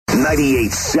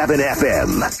98.7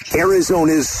 FM,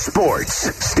 Arizona's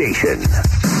sports station.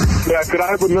 Yeah, could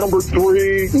I have a number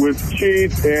 3 with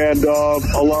cheese and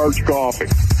a large coffee?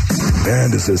 Man,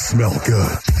 does this smell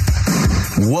good.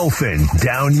 Wolfing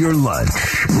down your lunch.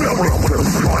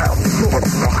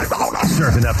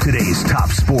 Serving up today's top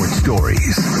sports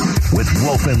stories with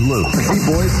Wolf and Luke. Hey,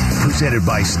 boys. Presented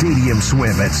by Stadium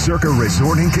Swim at Circa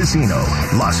Resort and Casino,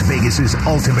 Las Vegas's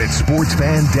ultimate sports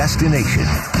fan destination.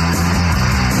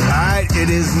 All right, it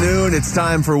is noon. It's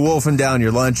time for Wolfing Down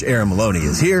Your Lunch. Aaron Maloney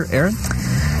is here. Aaron?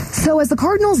 So as the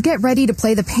Cardinals get ready to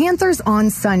play the Panthers on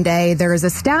Sunday, there is a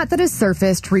stat that has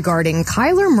surfaced regarding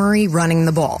Kyler Murray running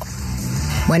the ball.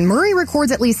 When Murray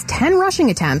records at least 10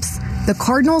 rushing attempts, the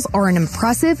Cardinals are an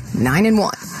impressive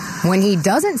 9-1. When he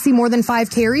doesn't see more than 5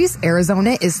 carries,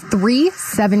 Arizona is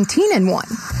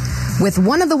 3-17-1, with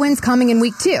one of the wins coming in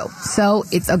week 2. So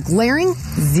it's a glaring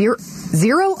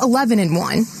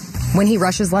 0-11-1 when he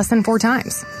rushes less than 4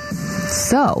 times.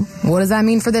 So what does that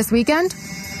mean for this weekend?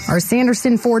 Our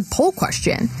Sanderson Ford poll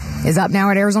question is up now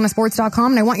at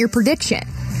ArizonaSports.com, and I want your prediction.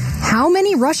 How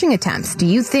many rushing attempts do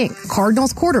you think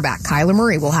Cardinals quarterback Kyler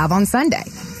Murray will have on Sunday?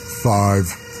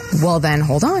 5. Well, then,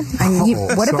 hold on.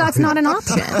 What if that's not an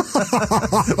option?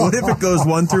 What if it goes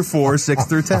 1 through 4, 6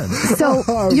 through 10?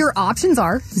 So your options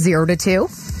are 0 to 2,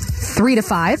 3 to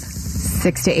 5,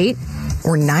 6 to 8,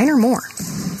 or 9 or more.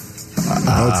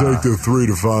 I'll take the 3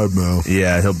 to 5 now.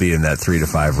 Yeah, he'll be in that 3 to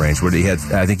 5 range. What he had,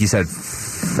 I think he said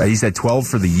 12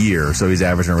 for the year, so he's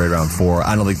averaging right around 4.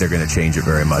 I don't think they're going to change it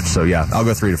very much. So, yeah, I'll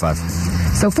go 3 to 5.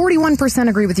 So 41%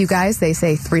 agree with you guys. They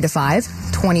say 3 to 5.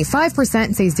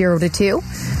 25% say 0 to 2.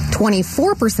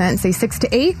 24% say 6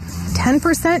 to 8.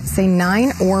 10% say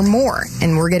 9 or more.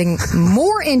 And we're getting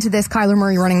more into this Kyler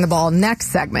Murray running the ball next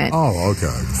segment. Oh,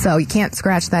 okay. So you can't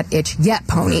scratch that itch yet,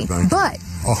 Pony. Okay, but...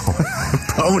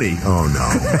 Pony. Oh, no.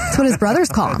 That's what his brothers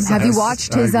call him. Have you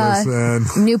watched his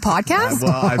new podcast?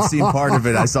 Well, I've seen part of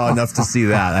it. I saw enough to see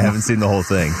that. I haven't seen the whole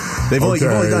thing. You've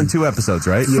only done 2 episodes,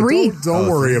 right? 3. Don't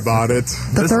worry about it.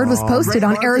 The third was posted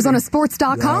on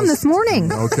ArizonaSports.com this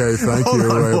morning. Okay, thank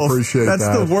you. I appreciate that.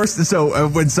 That's the worst. So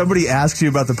when somebody asks you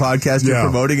about the podcast you're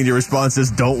promoting and your response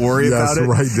is, don't worry about it.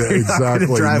 Yes, right.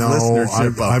 Exactly.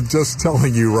 I'm just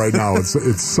telling you right now,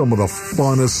 it's some of the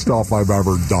funnest stuff I've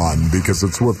ever done because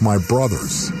it's with my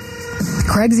brothers.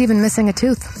 Craig's even missing a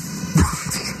tooth.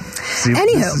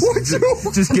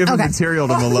 Anywho. Just give material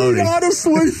to Maloney. I mean,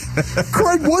 honestly,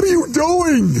 Craig, what are you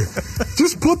doing?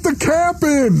 Just put the cap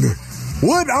in.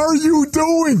 What are you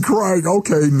doing, Craig?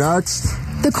 Okay, next.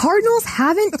 The Cardinals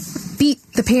haven't beat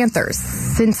the Panthers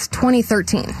since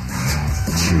 2013.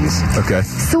 Jeez. Okay.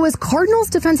 So has Cardinals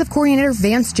defensive coordinator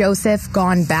Vance Joseph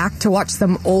gone back to watch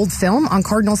some old film on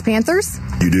Cardinals Panthers?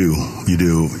 You do.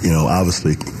 You know,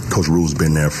 obviously, Coach Rule's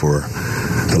been there for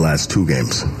the last 2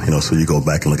 games. You know, so you go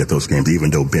back and look at those games. Even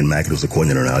though Ben McAdoo's the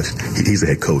coordinator now, he's a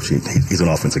head coach. He's an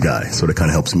offensive guy. So that kind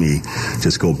of helps me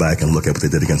just go back and look at what they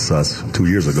did against us 2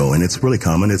 years ago. And it's really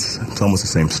common. It's almost the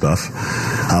same stuff.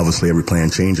 Obviously, every plan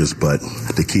changes, but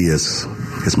the key is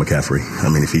McCaffrey. I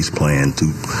mean, if he's playing,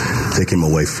 to take him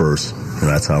away first. You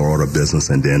know, that's our order of business,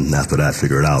 and then after that,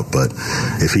 figure it out. But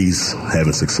if he's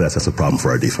having success, that's a problem for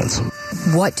our defense.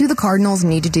 What do the Cardinals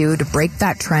need to do to break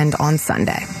that trend on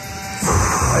Sunday?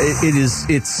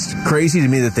 It's crazy to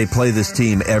me that they play this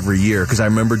team every year, because I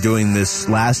remember doing this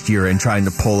last year and trying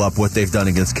to pull up what they've done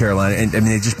against Carolina, and I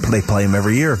mean they play them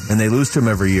every year and they lose to him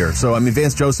every year. So I mean,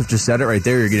 Vance Joseph just said it right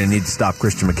there. You're going to need to stop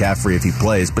Christian McCaffrey if he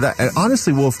plays. But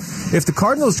honestly, Wolf, if the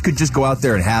Cardinals could just go out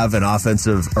there and have an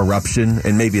offensive eruption,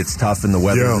 and maybe it's tough in the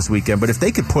weather this weekend, but if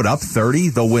they could put up 30,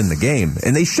 they'll win the game,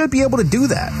 and they should be able to do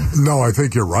that. No, I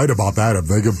think you're right about that. If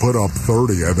they could put up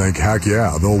 30, I think heck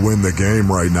yeah, they'll win the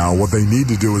game right now. What they need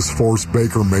to do is force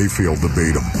Baker Mayfield to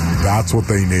beat them. That's what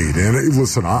they need. And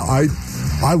listen, I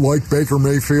like Baker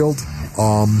Mayfield.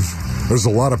 There's a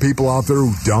lot of people out there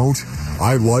who don't.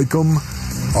 I like him.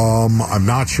 I'm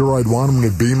not sure I'd want him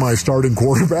to be my starting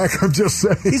quarterback. I'm just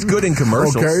saying. He's good in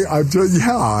commercials. Okay,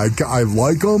 I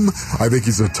like him. I think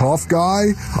he's a tough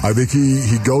guy. I think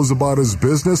he goes about his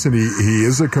business, and he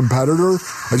is a competitor.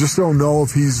 I just don't know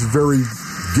if he's very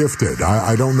gifted.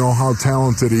 I don't know how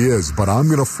talented he is, but I'm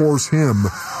going to force him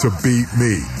to beat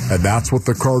me, and that's what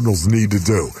the Cardinals need to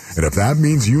do. And if that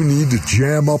means you need to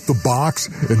jam up the box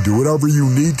and do whatever you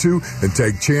need to and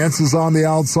take chances on the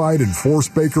outside and force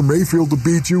Baker Mayfield to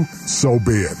beat you, so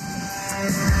be it.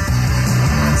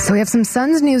 So we have some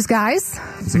Suns news, guys.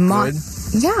 Is it good?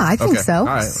 Yeah, I think Okay. so. All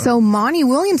right. So Monty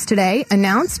Williams today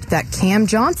announced that Cam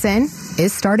Johnson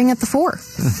is starting at the 4.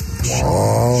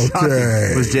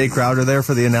 Okay. Was Jay Crowder there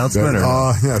for the announcement? Or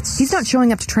no? Yes. He's not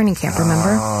showing up to training camp,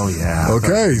 remember? Oh, yeah.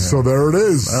 Okay, so there it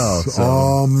is. Oh,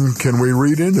 so- Can we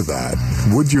read into that?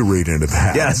 Would you read into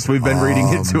that? Yes, we've been reading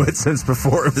into it since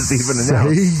before it was even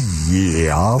announced. Say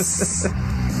yes.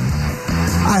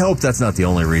 I hope that's not the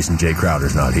only reason Jay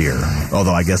Crowder's not here.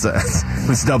 Although I guess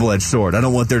it's a double-edged sword. I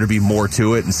don't want there to be more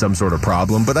to it and some sort of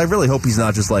problem, but I really hope he's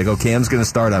not just like, oh, Cam's going to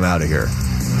start, I'm out of here.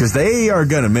 Because they are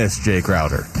going to miss Jay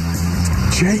Crowder.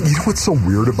 Jay, you know what's so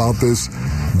weird about this?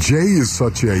 Jay is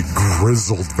such a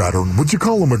grizzled veteran. Would you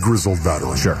call him a grizzled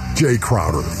veteran? Sure. Jay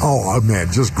Crowder. Oh,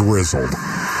 man, just grizzled.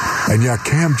 And yet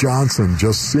Cam Johnson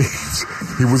just seems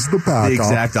he was the backup. The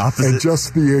exact opposite. And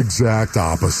just the exact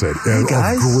opposite of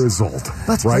grizzled.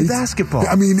 Let's play basketball.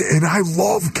 I mean, and I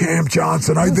love Cam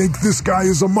Johnson. I think this guy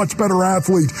is a much better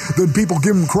athlete than people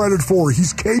give him credit for.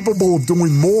 He's capable of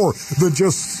doing more than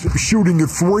just shooting a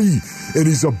three. And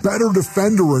he's a better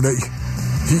defender. And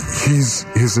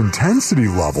his intensity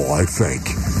level, I think,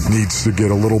 needs to get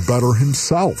a little better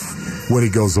himself when he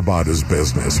goes about his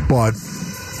business. But,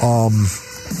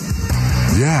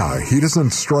 yeah, he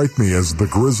doesn't strike me as the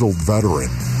grizzled veteran.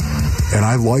 And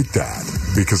I like that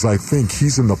because I think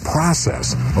he's in the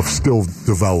process of still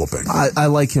developing. I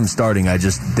like him starting.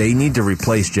 They need to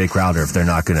replace Jay Crowder if they're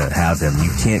not going to have him.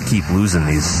 You can't keep losing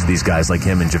these guys like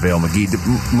him and JaVale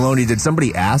McGee. Maloney, did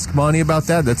somebody ask Monty about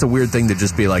that? That's a weird thing to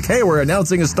just be like, hey, we're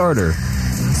announcing a starter.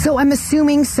 So I'm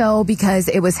assuming so because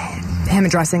it was him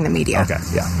addressing the media. Okay,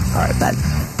 yeah. All right. But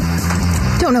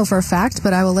don't know for a fact,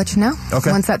 but I will let you know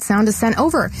once that sound is sent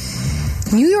over.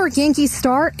 New York Yankees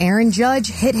star Aaron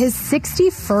Judge hit his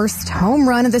 61st home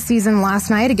run of the season last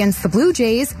night against the Blue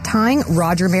Jays, tying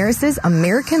Roger Maris's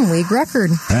American League record.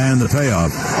 And the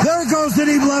payoff. There goes the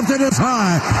deep left. It is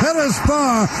high. It is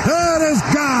far. It is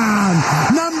gone.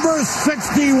 Number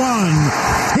 61.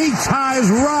 He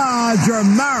ties Roger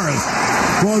Maris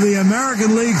for the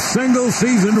American League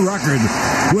single-season record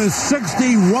with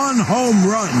 61 home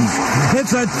runs.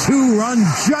 It's a two-run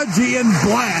Judgian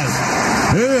blast.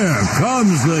 Here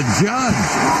comes the Judge.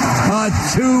 A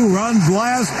two-run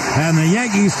blast, and the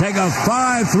Yankees take a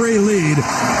 5-3 lead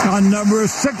on number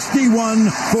 61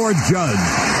 for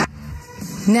Judge.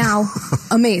 Now,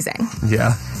 amazing.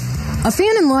 Yeah. A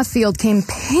fan in left field came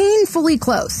painfully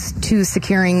close to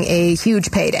securing a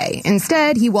huge payday.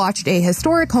 Instead, he watched a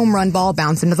historic home run ball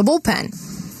bounce into the bullpen.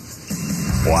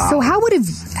 Wow. So how would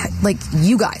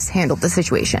you guys handled the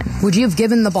situation? Would you have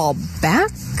given the ball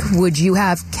back? Would you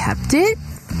have kept it?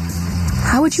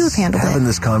 How would you have handled Having it?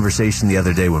 this conversation the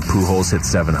other day when Pujols hit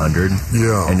 700.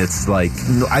 Yeah. And it's like,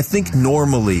 I think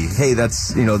normally, hey,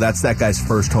 that's that guy's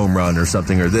first home run or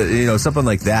something, or something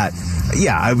like that.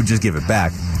 Yeah, I would just give it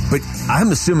back. But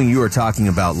I'm assuming you are talking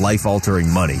about life-altering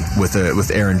money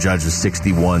with Aaron Judge's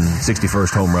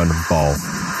 61st home run ball.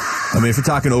 I mean, if you're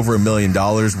talking over $1 million,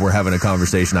 we're having a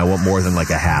conversation. I want more than like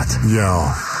a hat.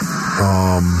 Yeah.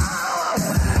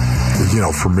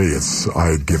 For me,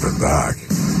 I'd give it back.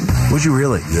 Would you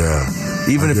really? Yeah.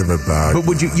 Even I'd give it back. But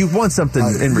would you want something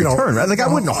in return, right? Like, I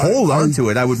wouldn't hold on to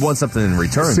it. I would want something in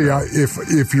return. See,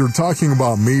 if you're talking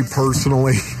about me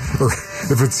personally, or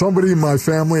if it's somebody in my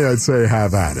family, I'd say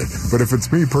have at it. But if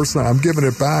it's me personally, I'm giving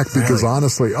it back because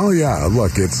honestly,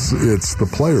 look, it's the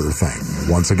player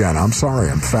thing. Once again, I'm sorry,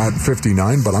 I'm fat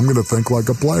 59, but I'm going to think like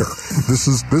a player.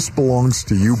 This belongs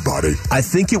to you, buddy. I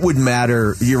think it would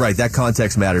matter. You're right. That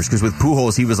context matters because with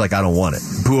Pujols, he was like, I don't want it.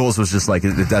 Pujols was just like,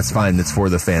 that's fine. It's for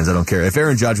the fans. I don't care. If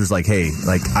Aaron Judge was like, hey,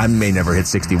 I may never hit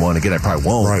 61 again, I probably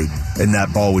won't. Right. And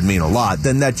that ball would mean a lot.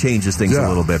 Then that changes things a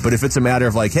little bit. But if it's a matter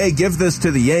of like, hey, give this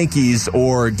to the Yankees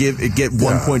or get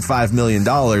 $1.5 million,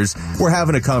 we're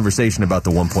having a conversation about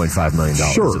the $1.5 million.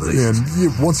 Sure.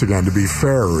 And once again, to be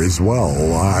fair as well,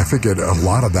 I think a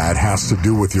lot of that has to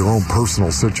do with your own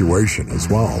personal situation as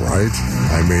well, right?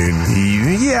 I mean...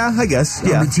 Yeah, I guess.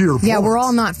 Yeah. I mean, to your point. We're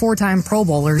all not 4-time Pro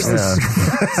Bowlers. Yeah.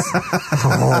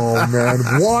 Oh, man.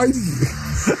 Why?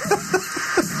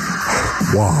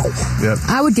 Wow. Yep.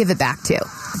 I would give it back, too.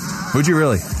 Would you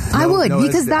really? I would,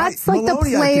 because that's like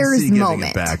Maloney, the player's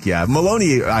moment. It back. Yeah,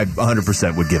 Maloney, I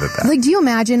 100% would give it back. Like, do you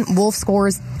imagine Wolf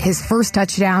scores his first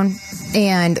touchdown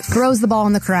and throws the ball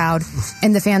in the crowd,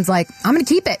 and the fan's like, I'm going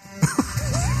to keep it.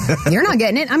 You're not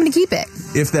getting it. I'm going to keep it.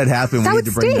 If that happened, we need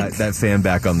to bring that fan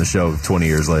back on the show 20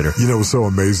 years later. You know, it was so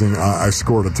amazing. I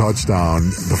scored a touchdown,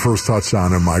 the first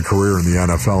touchdown in my career in the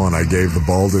NFL, and I gave the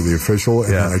ball to the official,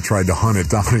 and then I tried to hunt it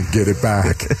down and get it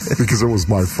back because it was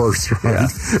my first, right? Yeah.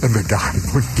 And the guy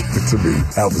wouldn't give it to me.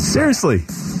 That was seriously?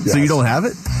 Yes. So you don't have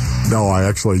it? No, I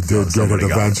actually did get it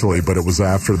eventually, but it was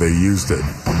after they used it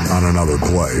on another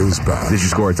play. It was bad. Did you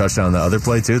score a touchdown on the other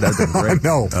play, too? That would have been great.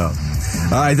 No. Oh.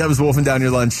 All right, that was Wolfing Down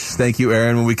Your Lunch. Thank you,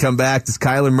 Aaron. When we come back, does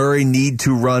Kyler Murray need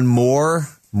to run more?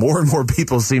 More and more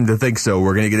people seem to think so.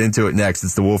 We're going to get into it next.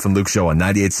 It's the Wolf and Luke Show on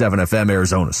 98.7 FM,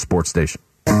 Arizona Sports Station.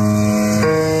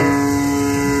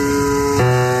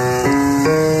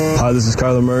 Hi, this is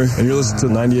Kyler Murray, and you're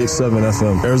listening to 98.7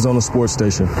 FM, Arizona Sports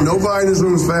Station. Nobody in this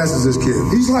room as fast as this kid.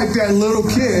 He's like that little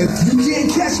kid. You can't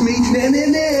catch me.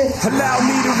 Allow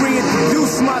me to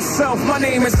reintroduce myself. My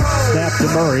name is Snap to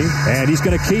Murray, and he's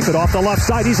going to keep it off the left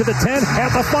side. He's at the 10,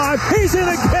 at the 5. He's in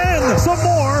again. Some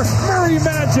more Murray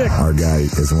magic. Our guy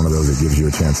is one of those that gives you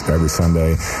a chance every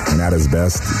Sunday, and at his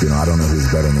best, I don't know who's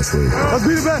better in this league. Let's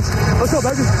be the best. Let's go,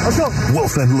 baby. Let's go.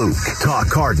 Wolf and Luke talk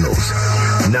Cardinals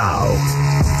now.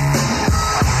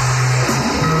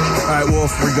 All right,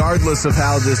 Wolf, regardless of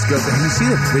how this goes, have you seen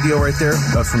the video right there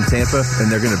from Tampa?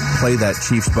 And they're going to play that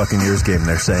Chiefs-Buccaneers game,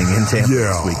 they're saying, in Tampa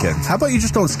this weekend. How about you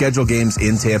just don't schedule games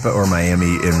in Tampa or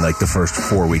Miami in, the first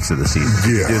 4 weeks of the season?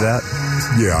 Yeah. Do that?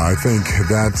 Yeah, I think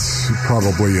that's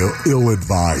probably an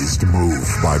ill-advised move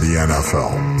by the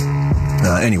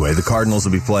NFL. Anyway, the Cardinals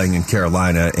will be playing in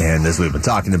Carolina, and as we've been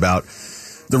talking about,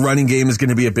 the running game is going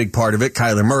to be a big part of it.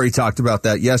 Kyler Murray talked about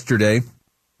that yesterday.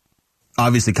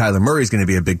 Obviously, Kyler Murray is going to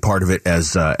be a big part of it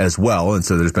as well, and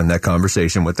so there's been that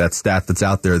conversation with that stat that's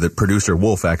out there that producer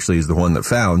Wolf actually is the one that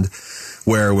found,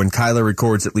 where when Kyler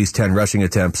records at least 10 rushing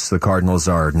attempts, the Cardinals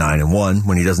are 9-1.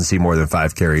 When he doesn't see more than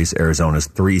 5 carries, Arizona's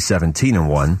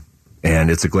 3-17-1, and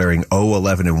it's a glaring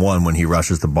 0-11-1 when he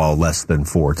rushes the ball less than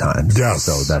 4 times. Yes.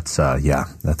 So that's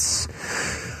that's.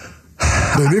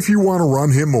 And if you want to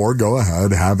run him more, go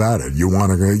ahead, have at it. You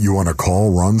want to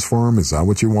call runs for him? Is that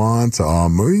what you want?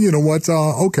 You know what?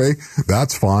 Okay,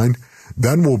 that's fine.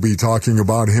 Then we'll be talking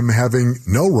about him having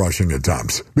no rushing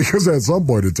attempts because at some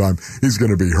point in time he's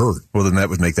going to be hurt. Well, then that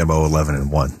would make them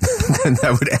 0-11-1, and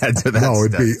that would add to that. No,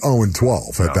 it'd be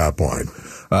 0-12 at that point.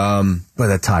 But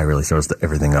that tie really throws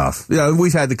everything off. Yeah,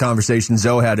 we've had the conversation.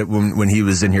 Zoe had it when he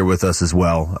was in here with us as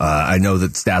well. I know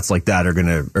that stats like that are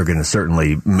gonna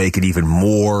certainly make it even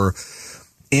more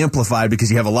amplified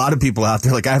because you have a lot of people out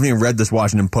there. Like, I haven't even read this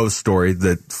Washington Post story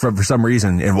that for some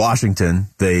reason in Washington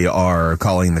they are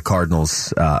calling the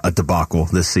Cardinals a debacle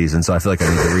this season. So I feel like I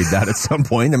need to read that at some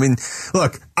point. I mean,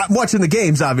 look, I'm watching the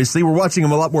games. Obviously, we're watching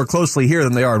them a lot more closely here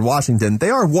than they are in Washington.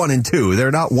 They are 1-2.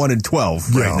 They're not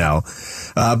 1-12 right now.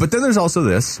 But then there's also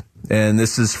this. And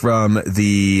this is from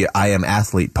the I Am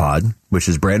Athlete pod, which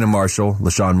is Brandon Marshall,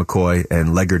 LaShawn McCoy, and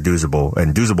Legger Douzable.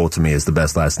 And Douzable to me is the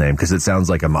best last name because it sounds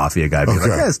like a mafia guy being like,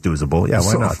 yeah, it's Douzable. Yeah,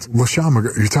 why not? LaShawn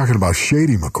McCoy, you're talking about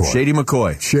Shady McCoy. Shady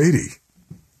McCoy. Shady.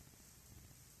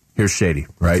 Here's Shady,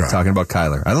 right? Okay. Talking about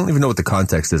Kyler. I don't even know what the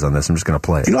context is on this. I'm just going to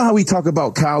play it. You know how we talk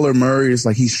about Kyler Murray? It's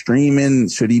like he's streaming.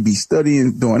 Should he be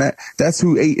studying, doing that? That's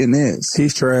who Ayton is.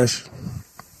 He's trash.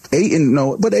 Ayton,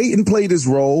 no, but Ayton played his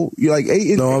role. You like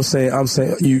Ayton? No, I'm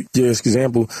saying you just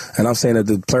example, and I'm saying that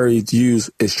the player you use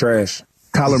is trash.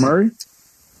 Kyler Murray,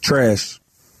 trash.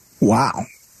 Wow,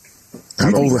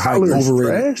 overhyped,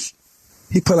 overrated. Trash?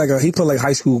 He played like a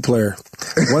high school player.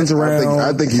 Runs around.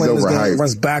 I think he's overhyped.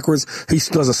 Runs backwards. He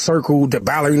does a circle, the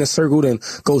ballerina circle, then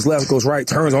goes left, goes right,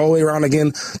 turns all the way around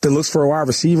again, then looks for a wide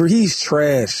receiver. He's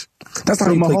trash. That's not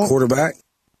how you play quarterback.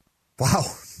 Wow.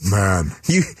 Man,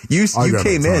 you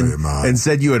came in and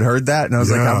said you had heard that, and I was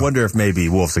like, I wonder if maybe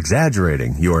Wolf's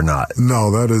exaggerating. You are not.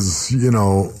 No, that is,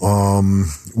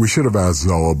 we should have asked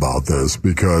Zoe about this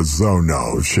because Zoe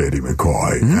knows Shady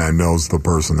McCoy and knows the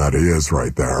person that he is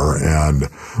right there, and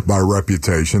by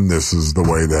reputation, this is the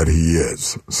way that he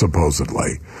is,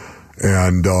 supposedly.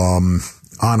 And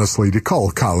honestly, to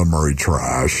call Kyler Murray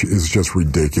trash is just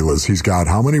ridiculous. He's got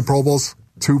how many Pro Bowls?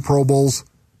 2 Pro Bowls?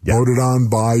 Yep. Voted on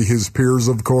by his peers,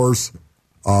 of course.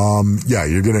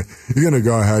 You're gonna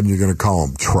go ahead and you're gonna call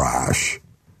him trash.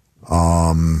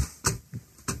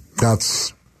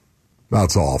 That's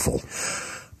awful.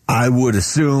 I would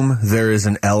assume there is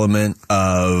an element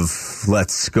of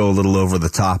let's go a little over the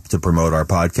top to promote our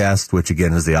podcast, which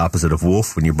again is the opposite of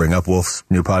Wolf. When you bring up Wolf's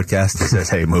new podcast, he says,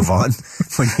 "Hey, move on."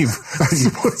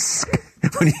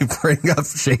 When you bring up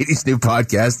Shady's new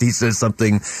podcast, he says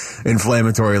something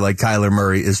inflammatory like Kyler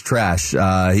Murray is trash.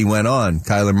 He went on,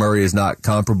 Kyler Murray is not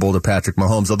comparable to Patrick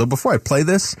Mahomes. Although before I play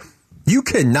this, you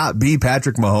cannot be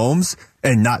Patrick Mahomes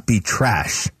and not be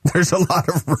trash. There's a lot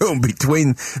of room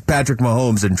between Patrick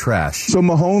Mahomes and trash. So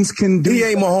Mahomes can do... He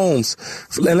ain't Mahomes.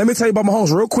 And let me tell you about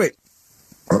Mahomes real quick.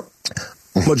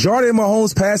 Majority of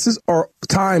Mahomes passes are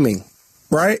timing,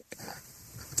 right?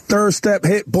 Third step,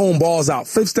 hit, boom, ball's out.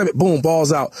 Fifth step, hit, boom,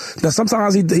 ball's out. Now,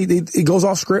 sometimes he goes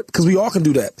off script because we all can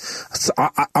do that. So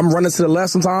I'm running to the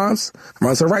left sometimes, I'm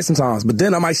running to the right sometimes, but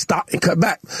then I might stop and cut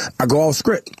back. I go off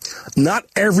script. Not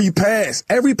every pass.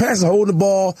 Every pass is holding the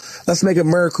ball. Let's make a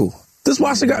miracle. Just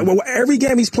watch the guy. Well, every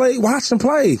game he's played, watch him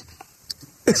play.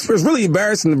 It's really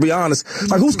embarrassing, to be honest.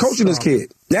 Like, who's coaching this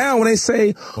kid? Now, when they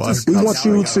say, we want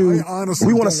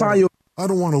to sign you. I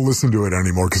don't want to listen to it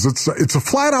anymore because it's a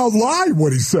flat-out lie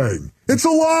what he's saying. It's a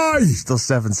lie. Still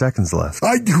 7 seconds left.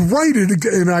 Right,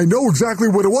 and I know exactly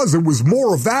what it was. It was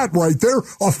more of that right there,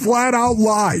 a flat-out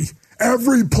lie.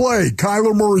 Every play,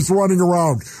 Kyler Murray's running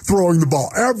around, throwing the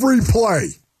ball. Every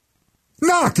play.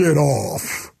 Knock it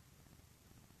off.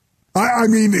 I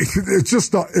mean,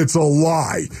 it's a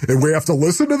lie, and we have to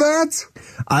listen to that?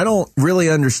 I don't really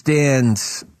understand.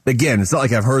 Again, it's not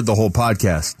like I've heard the whole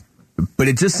podcast, but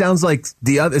it just sounds like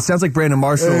it sounds like Brandon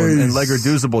Marshall and Legger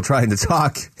Douzable trying to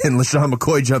talk, and LaShawn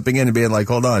McCoy jumping in and being like,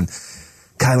 hold on,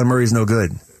 Kyler Murray's no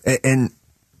good. And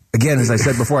again, as I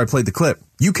said before I played the clip,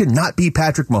 you cannot be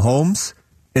Patrick Mahomes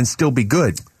and still be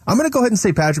good. I'm going to go ahead and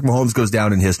say Patrick Mahomes goes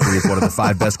down in history as one of the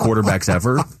 5 best quarterbacks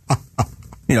ever.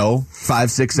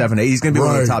 5, 6, 7, 8. He's going to be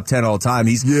one of the top 10 all time.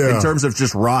 In terms of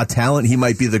just raw talent, he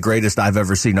might be the greatest I've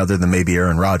ever seen, other than maybe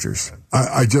Aaron Rodgers.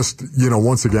 I just,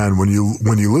 once again, when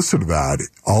you listen to that,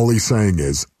 all he's saying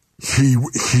is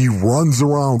he runs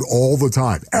around all the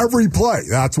time, every play.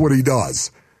 That's what he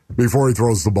does before he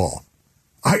throws the ball.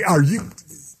 You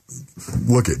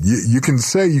can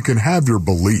say you can have your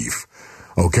belief.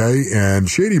 Okay, and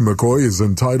Shady McCoy is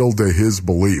entitled to his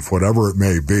belief, whatever it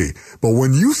may be. But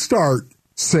when you start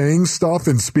saying stuff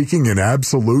and speaking in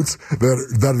absolutes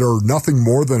that are nothing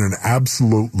more than an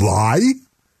absolute lie,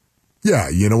 yeah,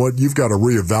 you know what? You've got to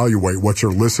reevaluate what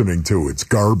you're listening to. It's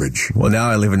garbage. Well, now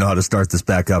I don't even know how to start this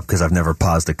back up because I've never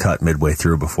paused a cut midway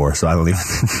through before, so I don't even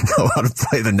know how to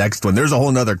play the next one. There's a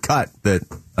whole nother cut that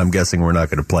I'm guessing we're not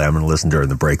going to play. I'm going to listen during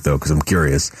the break, though, because I'm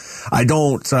curious. I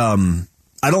don't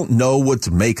know what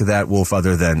to make of that, Wolf,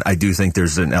 other than I do think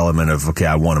there's an element of, okay,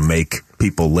 I want to make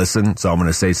people listen, so I'm going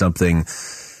to say something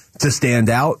to stand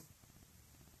out.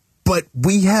 But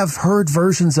we have heard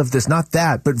versions of this, not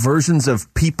that, but versions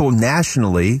of people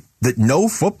nationally that know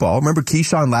football. Remember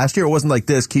Keyshawn last year? It wasn't like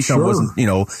this. Keyshawn wasn't,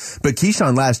 but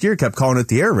Keyshawn last year kept calling it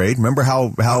the air raid. Remember how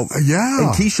and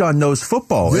Keyshawn knows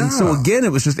football. Yeah. And so again,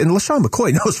 it was just, and LaShawn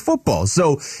McCoy knows football.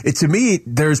 So to me,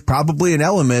 there's probably an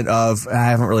element of, I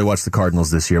haven't really watched the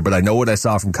Cardinals this year, but I know what I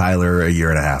saw from Kyler a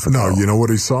year and a half ago. No, you know what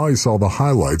he saw? He saw the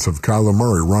highlights of Kyler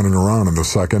Murray running around in the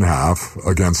second half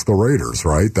against the Raiders,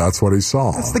 right? That's what he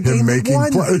saw. That's the game he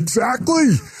won.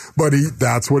 Exactly. But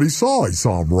that's what he saw. He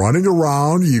saw him running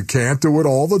around. You can't do it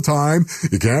all the time.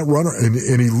 You can't run.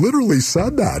 And he literally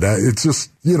said that. It's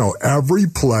just, every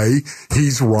play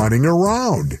he's running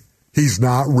around. He's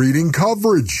not reading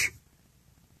coverage.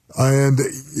 And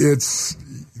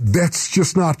that's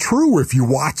just not true if you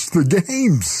watch the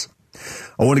games.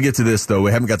 I want to get to this, though.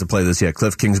 We haven't got to play this yet.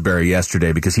 Cliff Kingsbury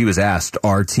yesterday, because he was asked,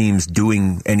 are teams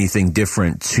doing anything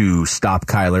different to stop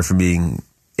Kyler from being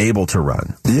able to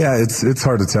run? Yeah, it's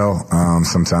hard to tell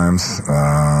sometimes.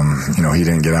 He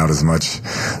didn't get out as much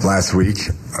last week,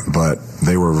 but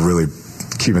they were really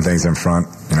keeping things in front.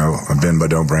 Bend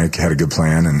but don't break, had a good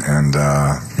plan and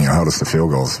held us to field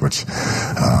goals, which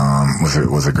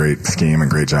was a great scheme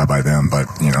and great job by them. But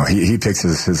he picks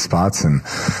his spots and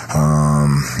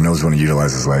knows when to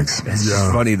utilize his legs.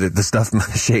 It's funny that the stuff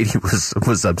Shady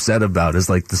was upset about is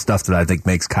like the stuff that I think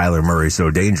makes Kyler Murray so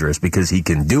dangerous, because he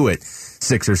can do it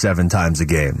 6 or 7 times a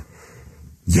game.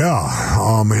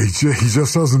 Yeah, he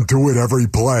just doesn't do it every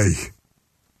play.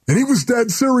 And he was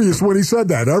dead serious when he said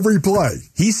that, every play.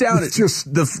 He sounded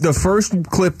just the first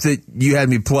clip that you had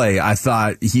me play, I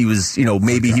thought he was,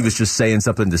 maybe he was just saying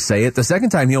something to say it. The second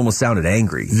time he almost sounded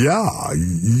angry. Yeah.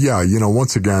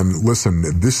 Once again, listen,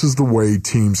 this is the way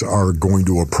teams are going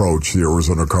to approach the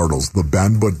Arizona Cardinals, the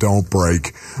bend but don't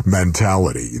break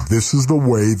mentality. This is the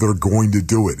way they're going to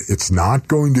do it. It's not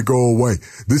going to go away.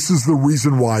 This is the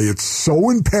reason why it's so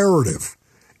imperative.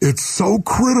 It's so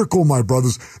critical, my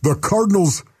brothers. The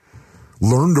Cardinals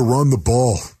learn to run the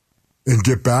ball and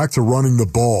get back to running the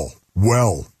ball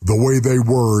well, the way they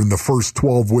were in the first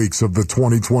 12 weeks of the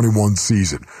 2021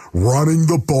 season. Running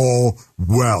the ball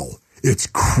well. It's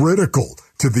critical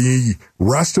to the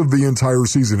rest of the entire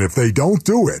season. If they don't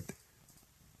do it,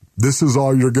 this is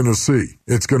all you're going to see.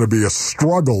 It's going to be a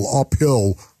struggle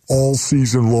uphill all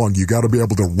season long. You got to be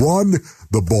able to run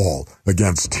the ball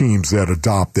against teams that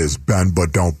adopt this bend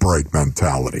but don't break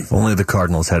mentality. Only the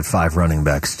Cardinals had 5 running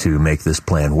backs to make this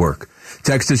plan work.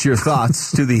 Text us your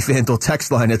thoughts to the FanDuel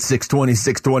text line at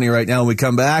 620 right now. When we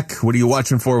come back, what are you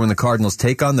watching for when the Cardinals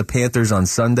take on the Panthers on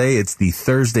Sunday? It's the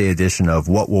Thursday edition of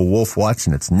What Will Wolf Watch,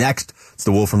 and it's next. It's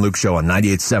the Wolf and Luke Show on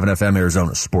 98.7 FM,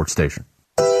 Arizona Sports Station.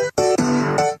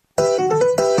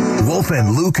 Wolf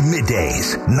and Luke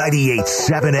Middays,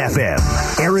 98.7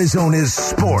 FM, Arizona's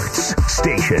sports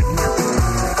station.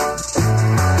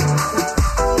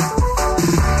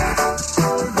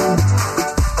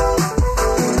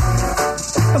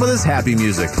 How about this happy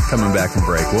music coming back from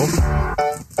break, Wolf?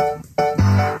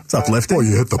 It's uplifting. Well,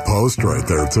 you hit the post right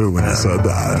there, too, when you said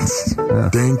that.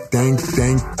 Dink, dink,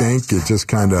 dink, dink. It just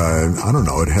kind of, I don't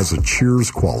know, it has a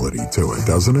Cheers quality to it,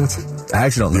 doesn't it? I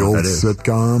actually don't know what that is. The old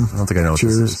sitcom. I don't think I know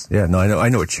Cheers. what this is. Yeah, no, I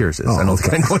know what Cheers is. I don't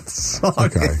think I know what the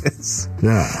song is.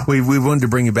 Yeah. We wanted to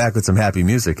bring you back with some happy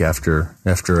music after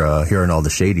hearing all the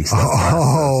shady stuff.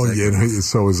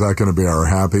 So is that going to be our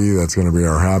happy? That's going to be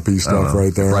our happy stuff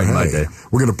right there? Right in my day.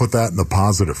 We're going to put that in the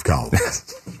positive column.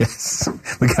 Yes.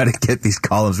 We got to get these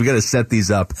columns. We got to set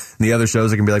these up. And the other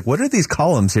shows are going to be like, what are these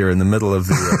columns here in the middle of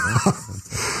the...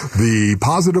 The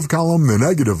positive column, the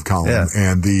negative column,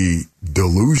 and the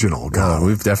delusional column.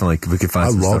 We could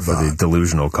find some stuff for the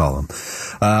delusional column.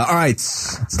 All right.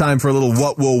 It's time for a little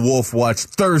What Will Wolf Watch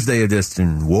Thursday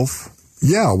edition. Wolf?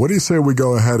 Yeah, what do you say we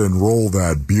go ahead and roll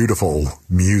that beautiful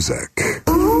music?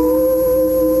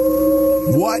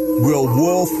 What will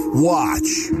Wolf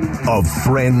watch of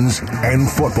friends and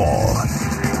football?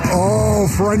 Oh,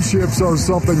 friendships are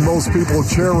something most people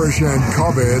cherish and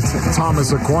covet.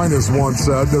 Thomas Aquinas once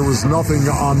said there was nothing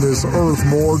on this earth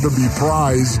more to be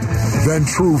prized than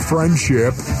true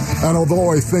friendship. And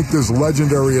although I think this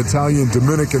legendary Italian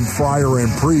Dominican friar and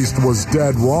priest was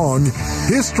dead wrong,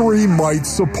 history might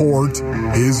support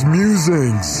his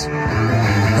musings.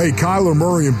 Hey, Kyler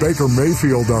Murray and Baker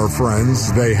Mayfield are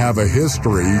friends. They have a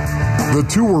history. The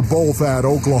two were both at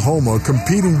Oklahoma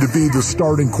competing to be the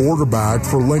starting quarterback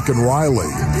for Lincoln Riley.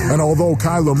 And although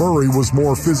Kyler Murray was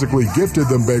more physically gifted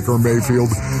than Baker Mayfield,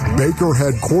 Baker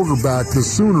had quarterbacked the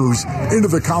Sooners into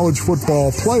the college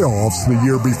football playoffs the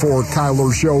year before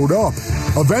Kyler showed up,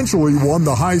 eventually won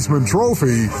the Heisman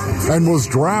Trophy, and was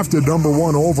drafted number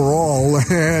 1 overall,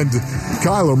 and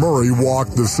Kyler Murray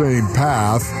walked the same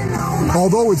path.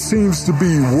 Although it seems to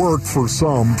be work for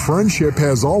some, friendship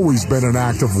has always been an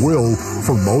act of will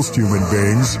for most human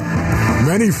beings.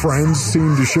 Many friends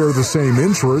seem to share the same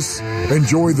interests,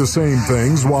 enjoy the same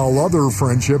things, while other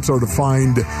friendships are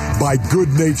defined by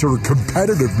good-natured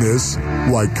competitiveness,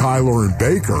 like Kyler and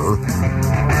Baker.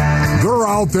 They're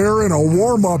out there in a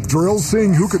warm-up drill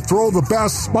seeing who could throw the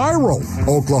best spiral,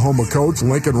 Oklahoma coach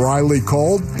Lincoln Riley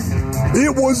called.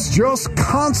 It was just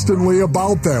constantly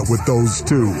about that with those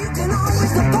two.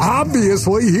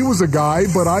 Obviously, he was a guy,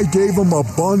 but I gave him a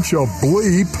bunch of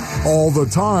bleep all the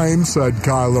time, said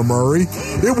Kyler Murray.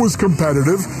 It was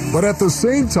competitive, but at the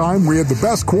same time, we had the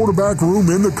best quarterback room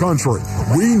in the country.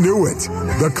 We knew it.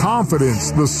 The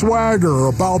confidence, the swagger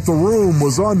about the room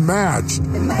was unmatched,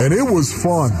 and it was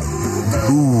fun.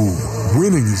 Ooh.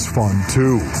 Winning is fun,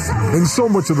 too. And so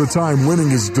much of the time,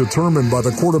 winning is determined by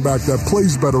the quarterback that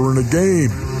plays better in a game.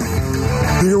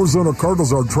 The Arizona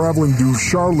Cardinals are traveling to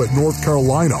Charlotte, North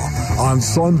Carolina on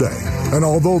Sunday. And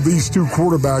although these two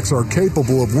quarterbacks are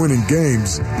capable of winning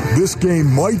games, this game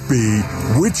might be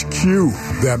which Q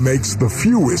that makes the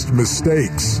fewest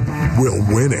mistakes will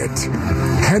win it.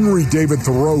 Henry David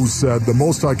Thoreau said, "The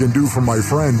most I can do for my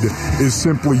friend is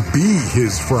simply be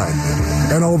his friend."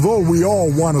 And although we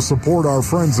all want to support our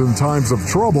friends in times of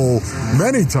trouble,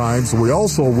 many times we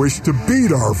also wish to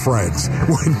beat our friends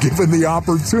when given the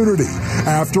opportunity.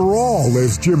 After all,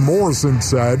 as Jim Morrison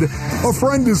said, a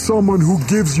friend is someone who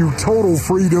gives you total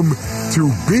freedom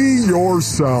to be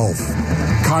yourself.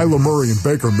 Kyler Murray and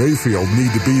Baker Mayfield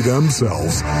need to be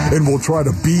themselves and will try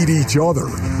to beat each other.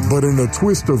 But in a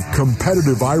twist of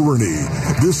competitive irony,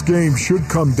 this game should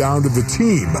come down to the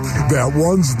team that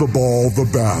runs the ball the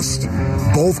best.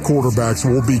 Both quarterbacks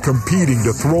will be competing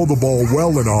to throw the ball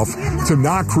well enough to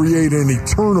not create any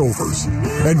turnovers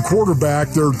and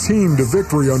quarterback their team to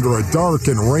victory under a dark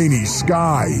and rainy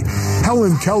sky.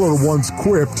 Helen Keller once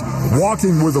quipped,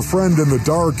 "Walking with a friend in the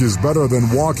dark is better than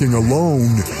walking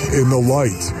alone in the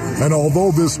light." And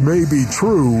although this may be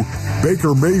true,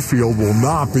 Baker Mayfield will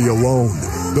not be alone.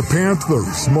 The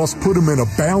Panthers must put him in a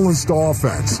balanced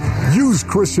offense, use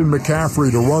Christian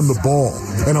McCaffrey to run the ball,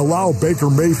 and allow Baker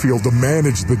Mayfield to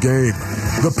manage the game.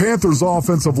 The Panthers'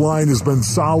 offensive line has been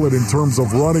solid in terms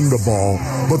of running the ball,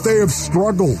 but they have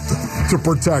struggled to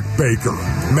protect Baker.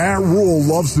 Matt Rule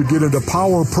loves to get into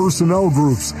power personnel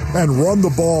groups and run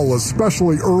the ball,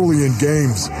 especially early in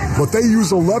games, but they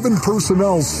use 11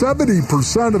 personnel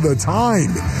 70% of the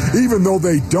time, even though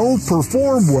they don't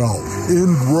perform well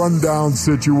in rundown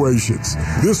situations.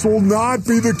 This will not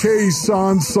be the case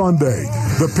on Sunday.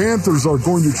 The Panthers are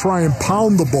going to try and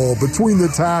pound the ball between the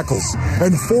tackles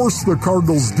and force the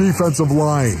Cardinals' defensive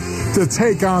line to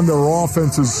take on their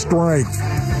offense's strength,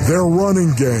 their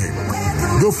running game.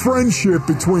 The friendship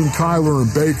between Kyler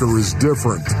and Baker is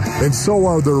different, and so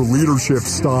are their leadership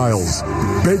styles.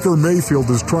 Baker Mayfield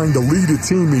is trying to lead a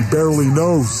team he barely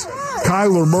knows.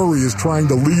 Kyler Murray is trying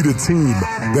to lead a team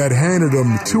that handed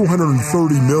him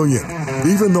 $230 million.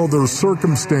 Even though their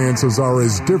circumstances are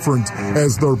as different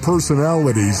as their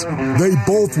personalities, they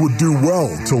both would do well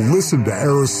to listen to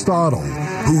Aristotle,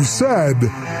 who said,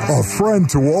 "A friend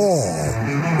to all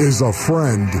is a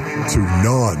friend to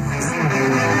none."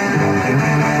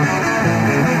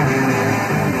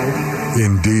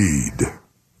 Indeed.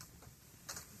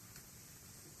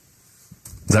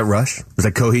 Is that Rush? Was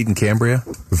that Coheed and Cambria?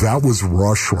 That was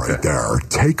Rush right there.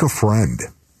 Take a friend.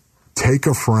 Take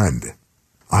a friend.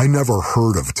 I never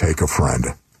heard of Take a Friend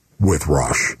with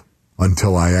Rush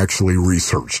until I actually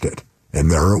researched it. And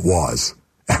there it was.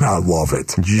 And I love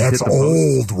it. That's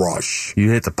old Rush.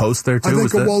 You hit the post there, too? I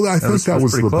think that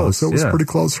was the post. It was pretty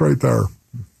close right there.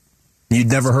 You'd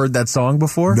never heard that song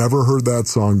before? Never heard that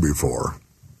song before.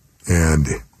 And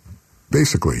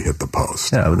basically hit the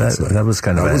post. Yeah, that was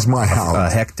kind of a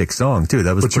hectic song, too.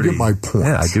 That was but you get my point.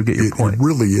 Yeah, I do get your point. It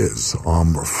really is.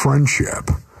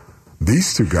 Friendship.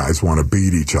 These two guys want to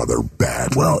beat each other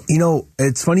badly. Well,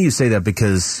 it's funny you say that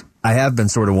because I have been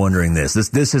sort of wondering this.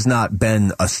 This has not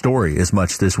been a story as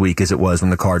much this week as it was when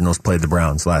the Cardinals played the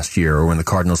Browns last year, or when the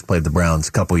Cardinals played the Browns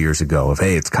a couple years ago. Of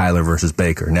hey, it's Kyler versus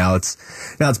Baker. Now it's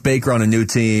Baker on a new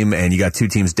team, and you got two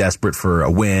teams desperate for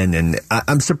a win. And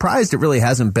I'm surprised it really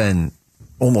hasn't been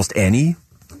almost any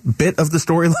bit of the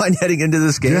storyline heading into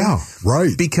this game. Yeah,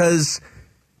 right. Because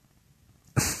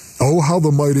oh, how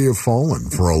the mighty have fallen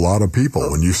for a lot of people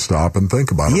when you stop and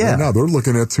think about it. Yeah. Right now they're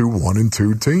looking at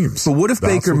 1-2 teams. But what if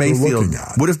Baker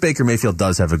Mayfield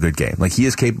does have a good game? Like, he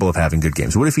is capable of having good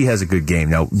games. What if he has a good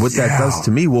game? Now, what that does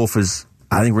to me, Wolf, is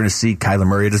I think we're going to see Kyler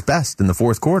Murray at his best in the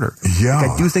fourth quarter. Yeah. Like,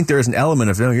 I do think there is an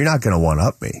element of, you're not going to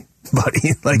one-up me,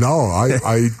 buddy. No,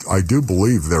 I do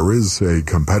believe there is a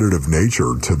competitive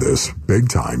nature to this big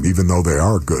time, even though they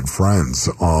are good friends.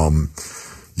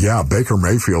 Yeah, Baker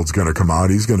Mayfield's going to come out.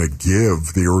 He's going to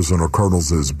give the Arizona Cardinals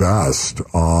his best.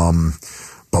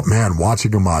 But, man,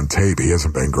 watching him on tape, he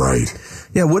hasn't been great.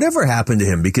 Yeah, whatever happened to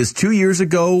him? Because 2 years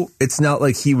ago, it's not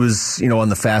like he was, on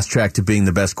the fast track to being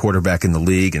the best quarterback in the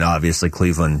league. And obviously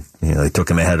Cleveland, they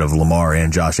took him ahead of Lamar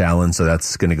and Josh Allen. So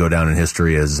that's going to go down in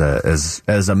history as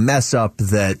a mess up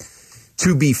that,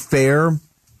 to be fair,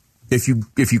 if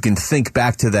you can think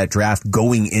back to that draft,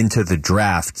 going into the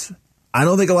draft, I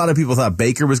don't think a lot of people thought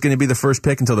Baker was going to be the first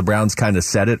pick until the Browns kind of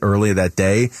said it earlier that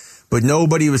day. But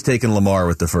nobody was taking Lamar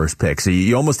with the first pick. So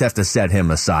you almost have to set him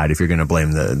aside if you're going to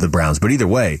blame the Browns. But either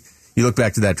way, you look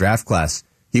back to that draft class,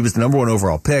 he was the number one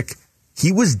overall pick.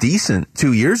 He was decent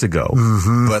 2 years ago.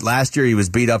 Mm-hmm. But last year he was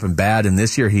beat up and bad. And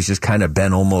this year he's just kind of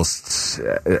been almost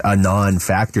a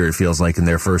non-factor, it feels like, in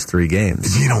their first 3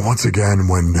 games. Once again,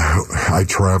 when I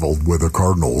traveled with the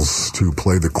Cardinals to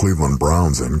play the Cleveland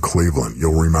Browns in Cleveland,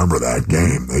 you'll remember that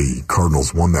game. The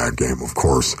Cardinals won that game, of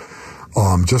course.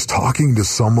 Just talking to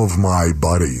some of my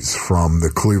buddies from the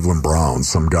Cleveland Browns,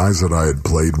 some guys that I had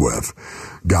played with,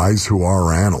 guys who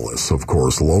are analysts, of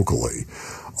course, locally.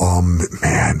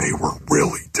 Man, they were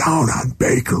really down on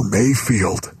Baker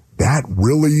Mayfield. That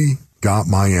really got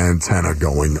my antenna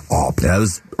going up. That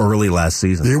was early last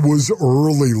season. It was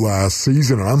early last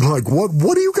season. And I'm like,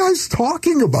 what are you guys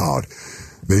talking about?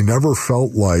 They never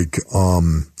felt like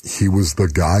he was the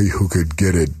guy who could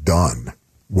get it done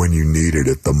when you needed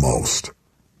it the most.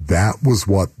 That was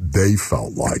what they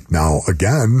felt like. Now,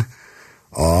 again,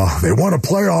 they won a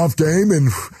playoff game and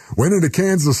went into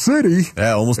Kansas City.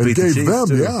 Yeah, almost beat the Chiefs,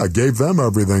 too. Yeah, gave them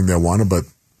everything they wanted. But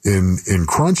in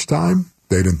crunch time,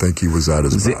 they didn't think he was at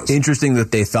his best. It's interesting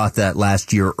that they thought that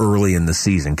last year early in the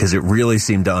season, because it really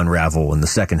seemed to unravel in the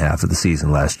second half of the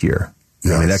season last year.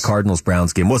 Yes. I mean, that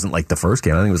Cardinals-Browns game wasn't like the first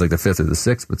game. I think it was like the 5th or the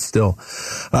 6th, but still.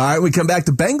 All right, we come back.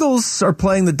 The Bengals are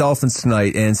playing the Dolphins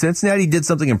tonight, and Cincinnati did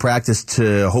something in practice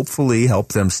to hopefully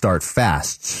help them start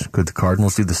fast. Could the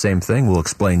Cardinals do the same thing? We'll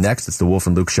explain next. It's the Wolf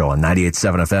and Luke Show on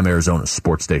 98.7 FM, Arizona's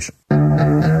sports station.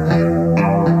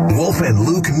 Wolf and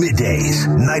Luke middays,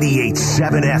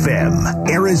 98.7 FM,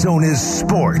 Arizona's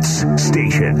sports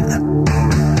station.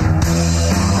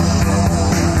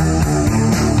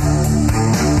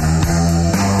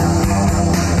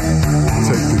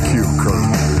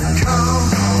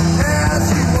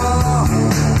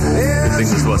 I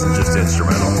think this wasn't just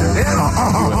instrumental.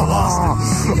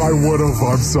 I would have.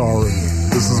 I'm sorry.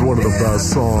 This is one of the best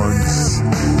songs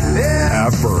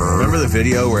ever. Remember the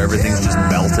video where everything's just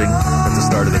melting at the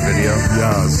start of the video?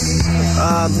 Yes.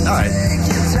 All right.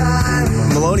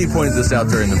 Maloney pointed this out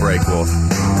during the break, Wolf.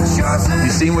 You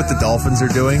seen what the Dolphins are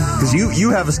doing? Because you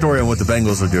have a story on what the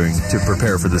Bengals are doing to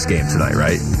prepare for this game tonight,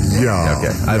 right? Yeah.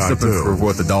 Okay. I have something for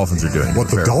what the Dolphins are doing. What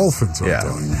the Dolphins are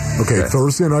doing. Okay,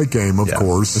 Thursday night game, of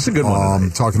course. It's a good one.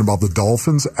 Talking about the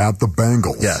Dolphins at the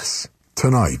Bengals. Yes.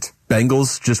 Tonight.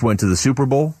 Bengals just went to the Super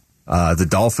Bowl. The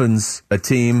Dolphins, a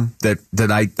team that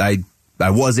I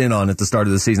was in on at the start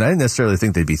of the season. I didn't necessarily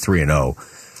think they'd be 3-0.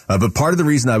 But part of the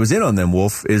reason I was in on them,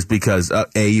 Wolf, is because,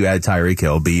 A, you add Tyreek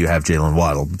Hill, B, you have Jalen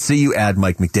Waddle, C, you add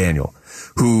Mike McDaniel,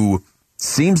 who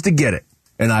seems to get it.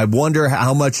 And I wonder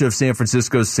how much of San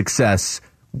Francisco's success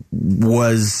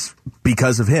was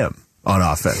because of him on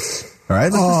offense. All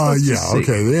right? It's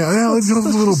a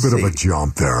little bit of a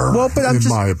jump there, well, but in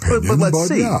my opinion. But let's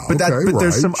see. But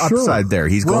there's some upside there.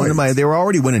 He's going to Miami. They were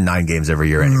already winning 9 games every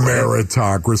year anyway.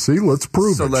 Meritocracy. Let's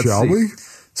prove it, shall we?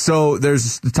 So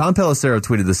Tom Pelissero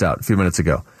tweeted this out a few minutes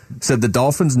ago. Said the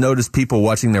Dolphins noticed people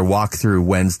watching their walkthrough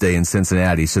Wednesday in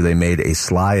Cincinnati, so they made a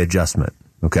sly adjustment.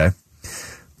 Okay?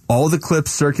 All the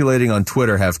clips circulating on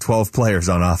Twitter have 12 players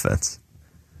on offense.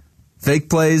 Fake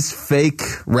plays, fake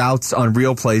routes on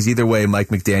real plays. Either way, Mike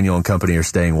McDaniel and company are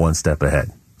staying one step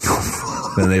ahead.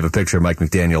 Then they have a picture of Mike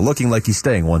McDaniel looking like he's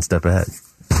staying one step ahead.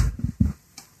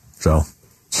 So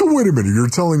wait a minute. You're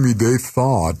telling me they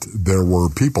thought there were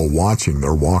people watching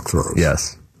their walkthroughs?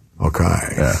 Yes. Okay.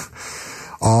 Yeah.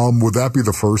 Would that be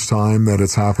the first time that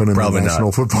it's happened in Probably the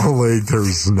National Football League?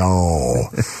 There's no,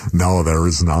 there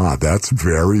is not. That's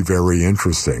very, very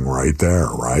interesting right there,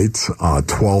 right?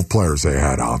 12 players they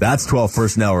had out. That's 12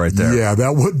 personnel right there. Yeah,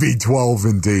 that would be 12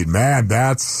 indeed. Man,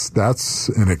 that's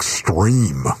an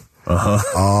extreme.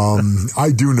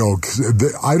 I do know,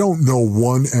 I don't know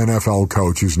one NFL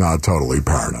coach who's not totally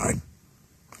paranoid.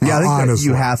 Yeah, I think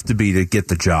you have to be to get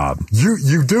the job.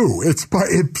 You do. It's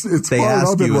they part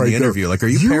ask of it you right in the interview, there. Like, are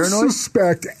you paranoid? You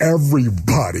suspect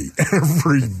everybody,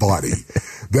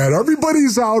 that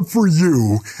everybody's out for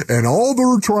you, and all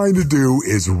they're trying to do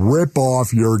is rip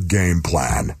off your game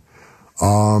plan.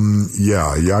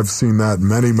 Yeah, I've seen that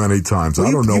many, many times. Well,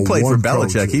 I don't know. You played for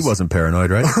Belichick. He wasn't paranoid,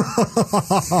 right?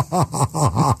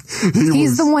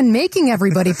 He's the one making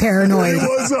everybody paranoid.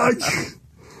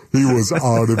 He was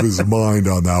out of his mind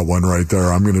on that one right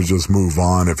there. I'm going to just move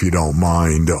on if you don't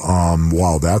mind.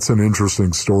 Wow, that's an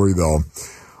interesting story, though.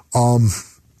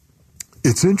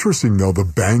 It's interesting, though, the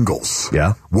Bengals.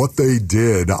 Yeah. What they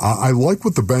did. I like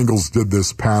what the Bengals did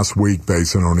this past week,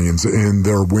 Basinonians, in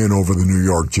their win over the New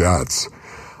York Jets.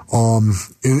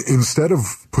 Instead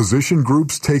of position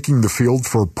groups taking the field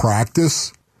for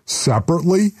practice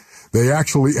separately, they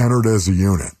actually entered as a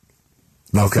unit.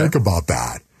 Now, think about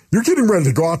that. You're getting ready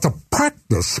to go out to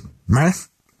practice, man.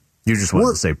 You just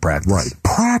wanted to say practice. Right,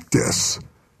 practice.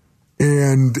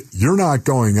 And you're not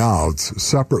going out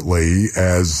separately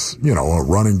as, a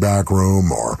running back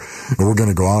room or we're going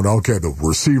to go out, okay, the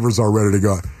receivers are ready to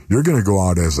go. You're going to go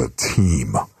out as a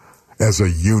team, as a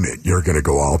unit. You're going to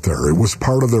go out there. It was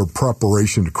part of their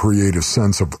preparation to create a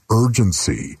sense of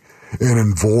urgency and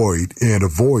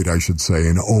avoid, I should say,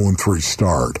 an 0-3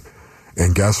 start.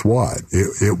 And guess what?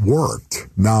 It worked.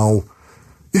 Now,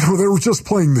 they were just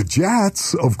playing the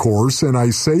Jets, of course, and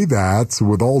I say that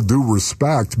with all due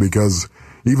respect because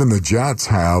even the Jets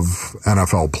have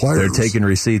NFL players. They're taking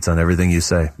receipts on everything you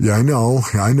say. Yeah, I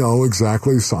know,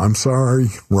 exactly. So I'm sorry,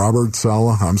 Robert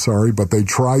Saleh, I'm sorry, but they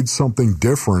tried something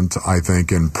different, I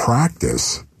think, in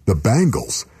practice, the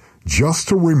Bengals, just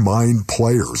to remind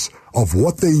players of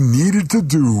what they needed to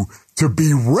do to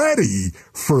be ready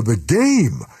for the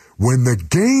game. When the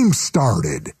game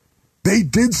started, they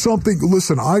did something.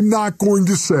 Listen, I'm not going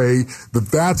to say that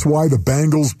that's why the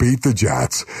Bengals beat the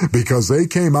Jets, because they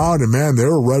came out and, man, they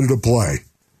were ready to play,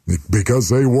 because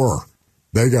they were.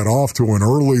 They got off to an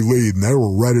early lead, and they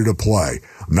were ready to play.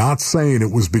 I'm not saying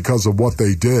it was because of what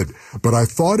they did, but I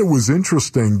thought it was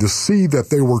interesting to see that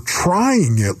they were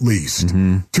trying at least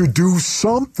to do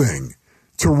something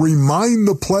to remind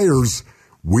the players,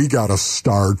 we got to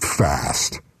start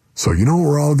fast. So you know what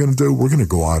we're all going to do? We're going to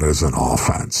go out as an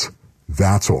offense.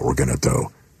 That's what we're going to do.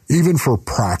 Even for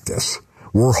practice,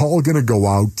 we're all going to go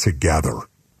out together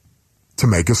to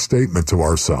make a statement to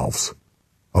ourselves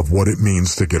of what it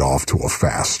means to get off to a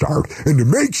fast start and to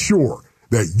make sure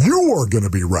that you are going to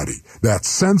be ready. That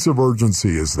sense of urgency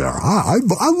is there. I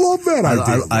love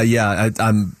that idea.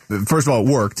 I'm first of all,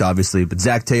 it worked, obviously, but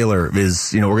Zach Taylor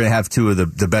is, we're going to have two of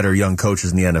the better young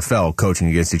coaches in the NFL coaching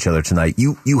against each other tonight.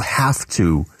 You have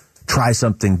to try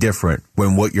something different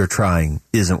when what you're trying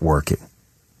isn't working,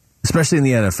 especially in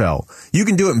the NFL. You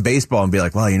can do it in baseball and be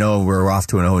like, well, we're off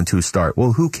to an 0-2 start.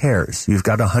 Well, who cares? You've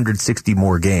got 160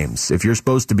 more games. If you're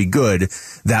supposed to be good,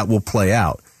 that will play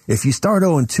out. If you start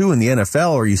 0-2 in the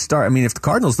NFL, or if the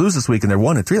Cardinals lose this week and they're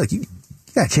 1-3, like you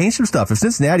got to change some stuff. If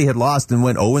Cincinnati had lost and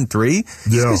went 0-3, just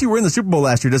because you were in the Super Bowl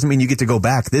last year doesn't mean you get to go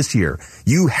back this year.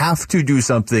 You have to do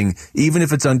something, even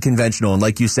if it's unconventional. And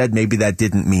like you said, maybe that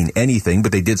didn't mean anything,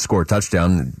 but they did score a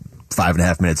touchdown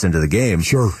 5.5 minutes into the game.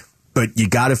 Sure. But you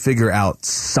got to figure out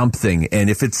something. And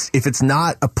if it's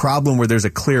not a problem where there's a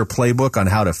clear playbook on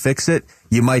how to fix it,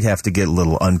 you might have to get a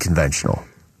little unconventional.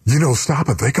 Stop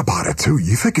and think about it, too.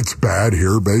 You think it's bad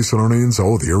here based on onions?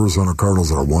 Oh, the Arizona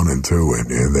Cardinals are 1-2,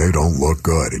 and they don't look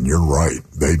good. And you're right,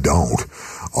 they don't.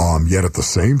 Yet at the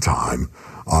same time,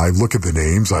 I look at the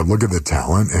names, I look at the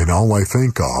talent, and all I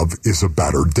think of is a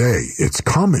better day. It's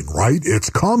coming, right? It's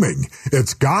coming.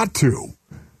 It's got to.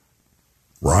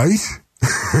 Right?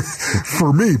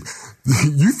 For me,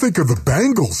 you think of the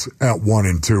Bengals at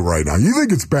 1-2 right now. You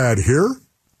think it's bad here?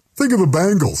 Think of the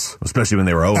Bengals. Especially when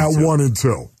they were 0-2. At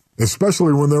 1-2.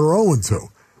 Especially when they were 0-2.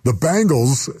 The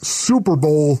Bengals, Super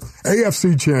Bowl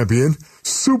AFC champion,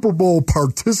 Super Bowl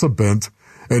participant,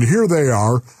 and here they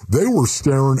are. They were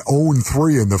staring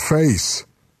 0-3 in the face.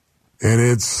 And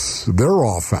it's their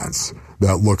offense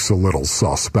that looks a little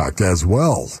suspect as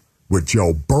well with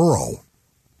Joe Burrow.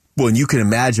 Well, and you can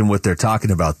imagine what they're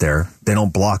talking about there. They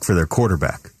don't block for their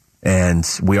quarterback. And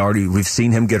we've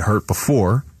seen him get hurt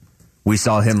before. We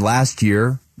saw him last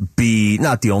year be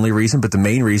not the only reason, but the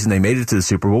main reason they made it to the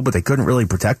Super Bowl, but they couldn't really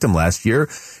protect him last year.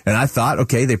 And I thought,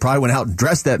 okay, they probably went out and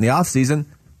dressed that in the offseason.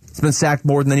 It's been sacked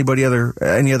more than any other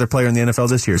player in the NFL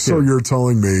this year, too. So you're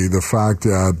telling me the fact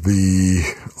that the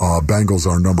Bengals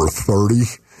are number 30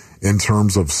 in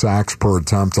terms of sacks per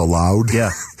attempt allowed?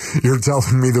 Yeah. You're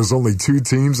telling me there's only 2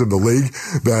 teams in the league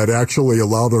that actually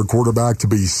allow their quarterback to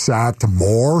be sacked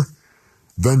more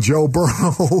than Joe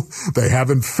Burrow? They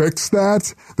haven't fixed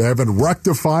that. They haven't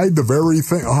rectified the very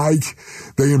thing.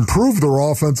 They improved their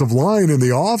offensive line in the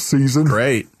offseason.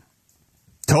 Great.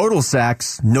 Total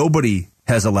sacks, nobody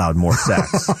has allowed more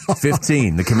sacks.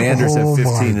 15. The Commanders have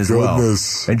 15 as well.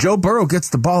 And Joe Burrow gets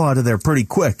the ball out of there pretty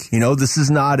quick. This is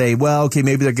not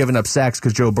maybe they're giving up sacks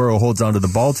because Joe Burrow holds onto the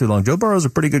ball too long. Joe Burrow's a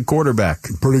pretty good quarterback.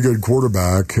 Pretty good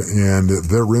quarterback, and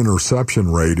their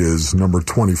interception rate is number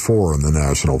 24 in the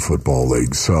National Football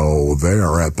League. So they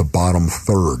are at the bottom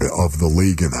third of the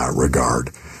league in that regard.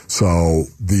 So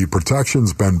the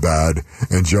protection's been bad,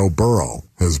 and Joe Burrow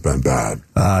has been bad.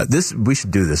 We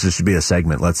should do this. This should be a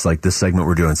segment. Let's this segment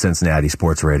we're doing Cincinnati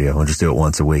Sports Radio. We'll just do it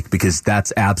once a week because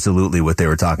that's absolutely what they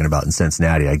were talking about in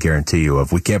Cincinnati. I guarantee you,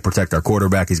 if we can't protect our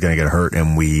quarterback, he's going to get hurt,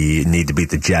 and we need to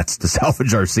beat the Jets to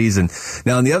salvage our season.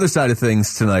 Now, on the other side of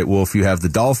things tonight, Wolf, you have the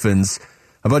Dolphins.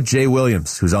 How about Jay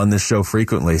Williams, who's on this show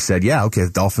frequently, said, yeah, okay, the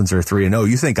Dolphins are 3-0.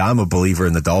 You think I'm a believer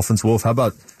in the Dolphins, Wolf? How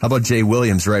about Jay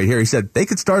Williams right here? He said they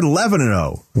could start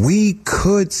 11-0. We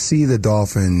could see the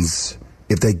Dolphins,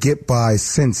 if they get by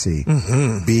Cincy,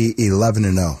 be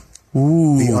 11-0.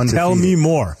 Ooh, tell me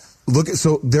more.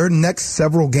 So their next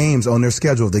several games on their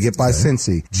schedule, they get by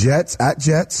Cincy. Jets at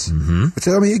Jets. Which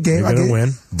I mean, a game. They're gonna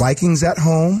win. Vikings at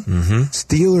home.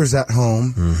 Steelers at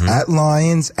home. At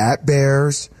Lions. At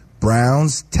Bears.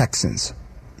 Browns, Texans.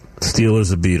 Steelers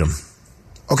will beat them.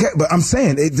 Okay, but I'm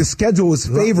saying the schedule is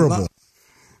favorable.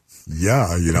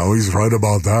 Yeah, he's right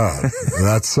about that.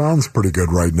 That sounds pretty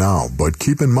good right now. But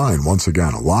keep in mind, once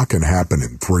again, a lot can happen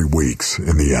in 3 weeks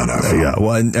in the NFL. Yeah,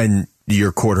 well, and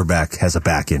your quarterback has a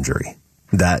back injury.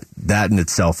 That in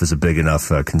itself is a big enough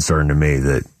concern to me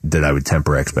that I would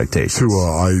temper expectations.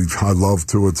 I love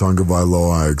Tua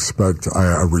Tagovailoa.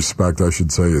 I respect, I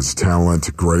should say, his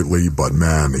talent greatly, but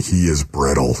man, he is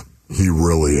brittle. He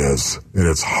really is. And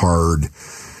it's hard.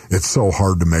 It's so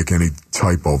hard to make any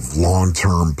type of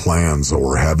long-term plans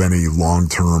or have any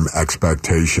long-term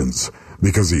expectations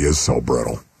because he is so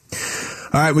brittle.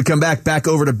 All right, we come back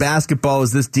over to basketball.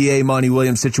 Is this D.A. Monty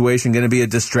Williams situation going to be a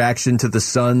distraction to the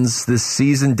Suns this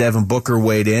season? Devin Booker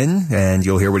weighed in, and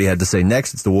you'll hear what he had to say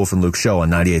next. It's the Wolf and Luke Show on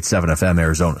 98.7 FM,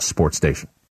 Arizona Sports Station.